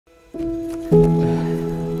Bri,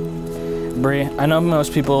 I know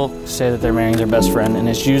most people say that they're marrying their best friend, and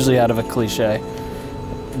it's usually out of a cliche,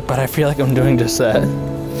 but I feel like I'm doing just that.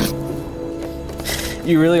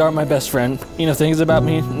 You really are my best friend. You know things about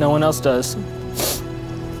me no one else does.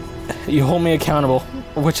 You hold me accountable,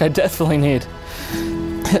 which I definitely need.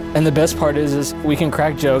 And the best part is we can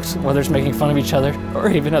crack jokes, whether it's making fun of each other or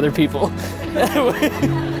even other people.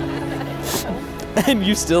 And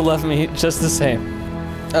you still love me just the same.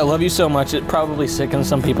 I love you so much, it probably sickens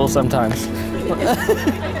some people sometimes.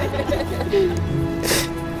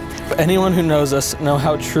 But anyone who knows us know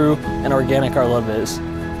how true and organic our love is.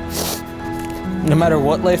 No matter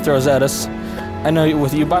what life throws at us, I know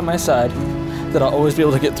with you by my side that I'll always be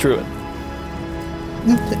able to get through it.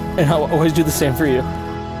 And I'll always do the same for you.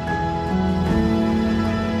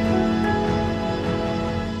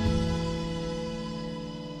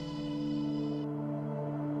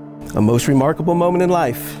 A most remarkable moment in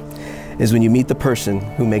life is when you meet the person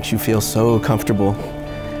who makes you feel so comfortable,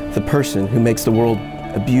 the person who makes the world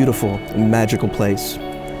a beautiful and magical place,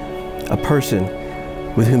 a person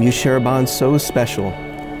with whom you share a bond so special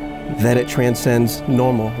that it transcends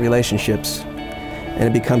normal relationships, and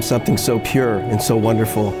it becomes something so pure and so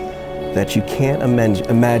wonderful that you can't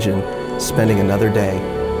imagine spending another day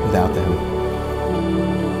without them.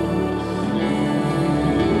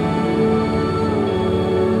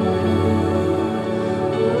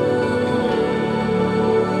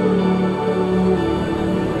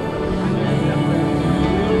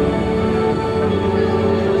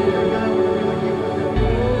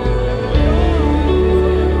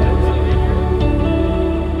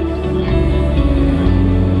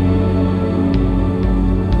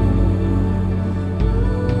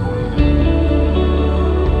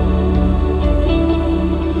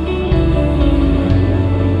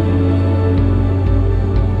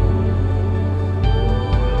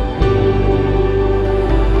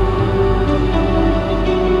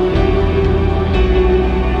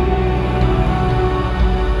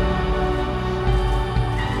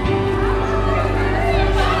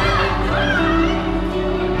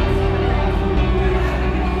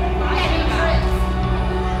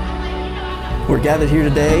 We're gathered here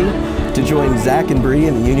today to join Zach and Bri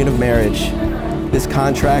in the union of marriage. This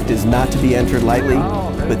contract is not to be entered lightly,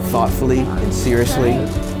 but thoughtfully and seriously,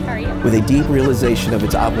 with a deep realization of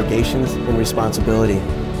its obligations and responsibility.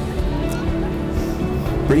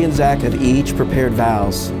 Bri and Zach have each prepared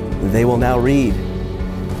vows. They will now read.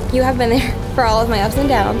 You have been there for all of my ups and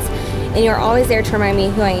downs, and you're always there to remind me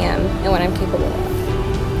who I am and what I'm capable of.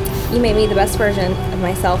 You made me the best version of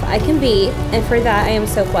myself I can be, and for that I am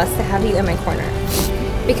so blessed to have you in my corner.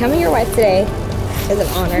 Becoming your wife today is an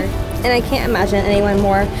honor, and I can't imagine anyone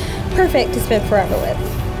more perfect to spend forever with.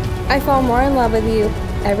 I fall more in love with you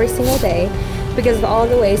every single day because of all of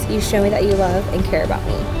the ways you show me that you love and care about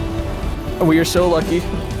me. We are so lucky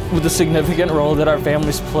with the significant role that our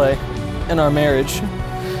families play in our marriage,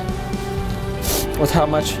 with how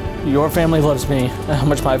much your family loves me and how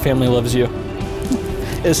much my family loves you.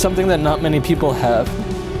 Is something that not many people have.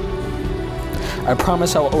 I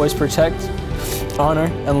promise I will always protect,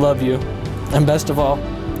 honor, and love you. And best of all,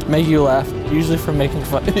 make you laugh, usually from making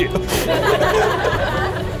fun of you.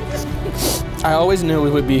 I always knew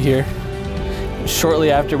we would be here.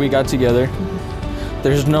 Shortly after we got together,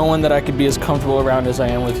 there's no one that I could be as comfortable around as I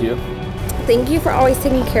am with you. Thank you for always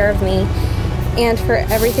taking care of me and for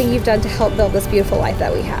everything you've done to help build this beautiful life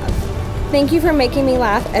that we have. Thank you for making me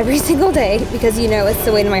laugh every single day because you know it's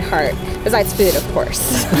the way to my heart, besides food, of course.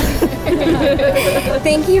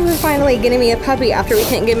 Thank you for finally getting me a puppy after we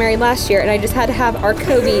couldn't get married last year and I just had to have our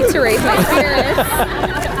Kobe to raise my spirits.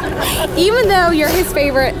 Even though you're his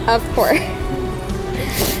favorite, of course.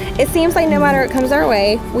 It seems like no matter what comes our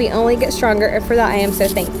way, we only get stronger, and for that I am so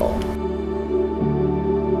thankful.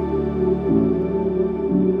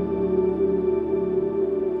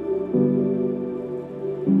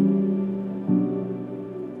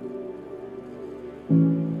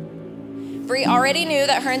 Bri already knew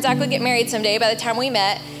that her and Zach would get married someday by the time we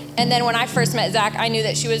met, and then when I first met Zach, I knew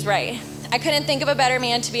that she was right. I couldn't think of a better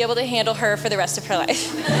man to be able to handle her for the rest of her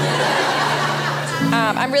life.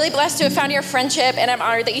 I'm really blessed to have found your friendship, and I'm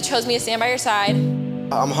honored that you chose me to stand by your side.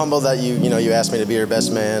 I'm humbled that you asked me to be your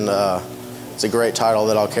best man. It's a great title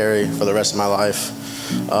that I'll carry for the rest of my life.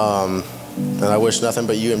 And I wish nothing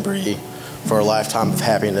but you and Bri for a lifetime of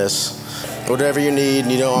happiness. Whatever you need,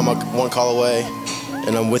 I'm one call away,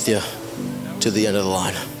 and I'm with you to the end of the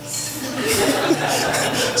line.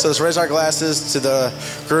 So let's raise our glasses to the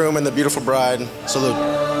groom and the beautiful bride. Salute.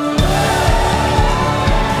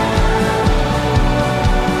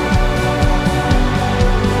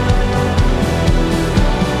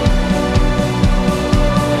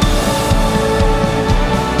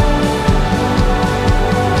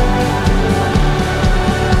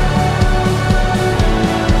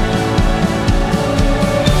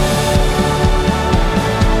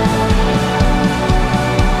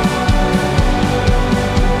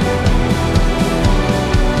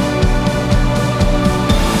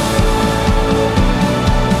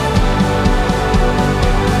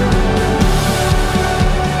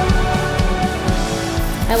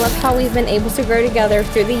 I love how we've been able to grow together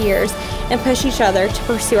through the years and push each other to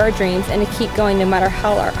pursue our dreams and to keep going no matter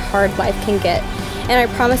how hard life can get. And I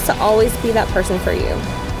promise to always be that person for you.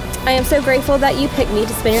 I am so grateful that you picked me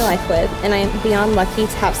to spend your life with, and I am beyond lucky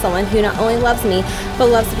to have someone who not only loves me, but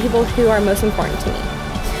loves the people who are most important to me.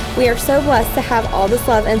 We are so blessed to have all this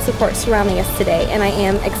love and support surrounding us today, and I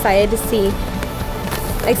am excited for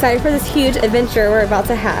this huge adventure we're about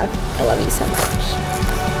to have. I love you so much.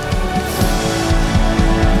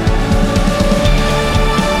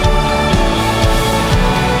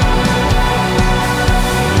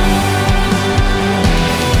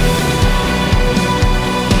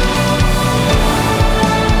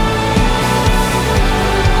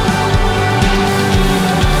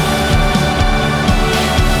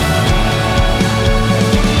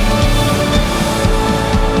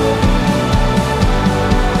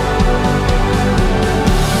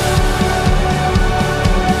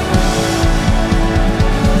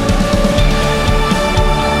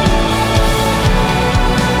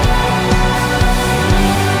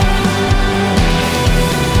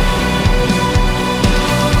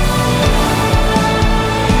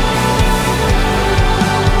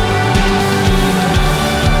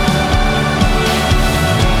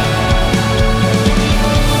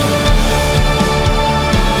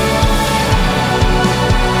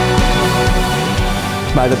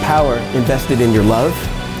 By the power invested in your love,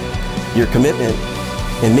 your commitment,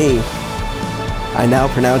 and me, I now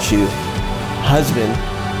pronounce you husband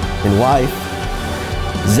and wife.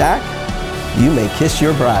 Zach, you may kiss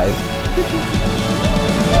your bride.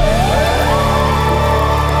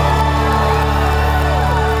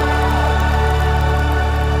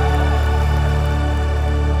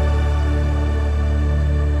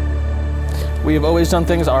 We have always done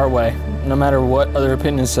things our way, no matter what other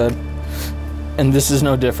opinions said. And this is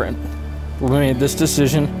no different. We made this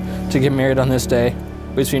decision to get married on this day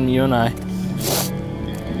between you and I.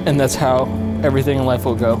 And that's how everything in life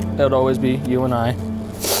will go. It'll always be you and I.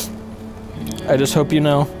 I just hope you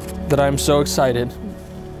know that I'm so excited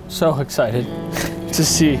to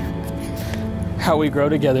see how we grow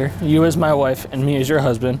together, you as my wife and me as your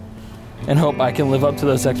husband, and hope I can live up to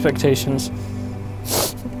those expectations.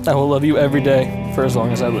 I will love you every day for as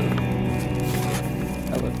long as I live.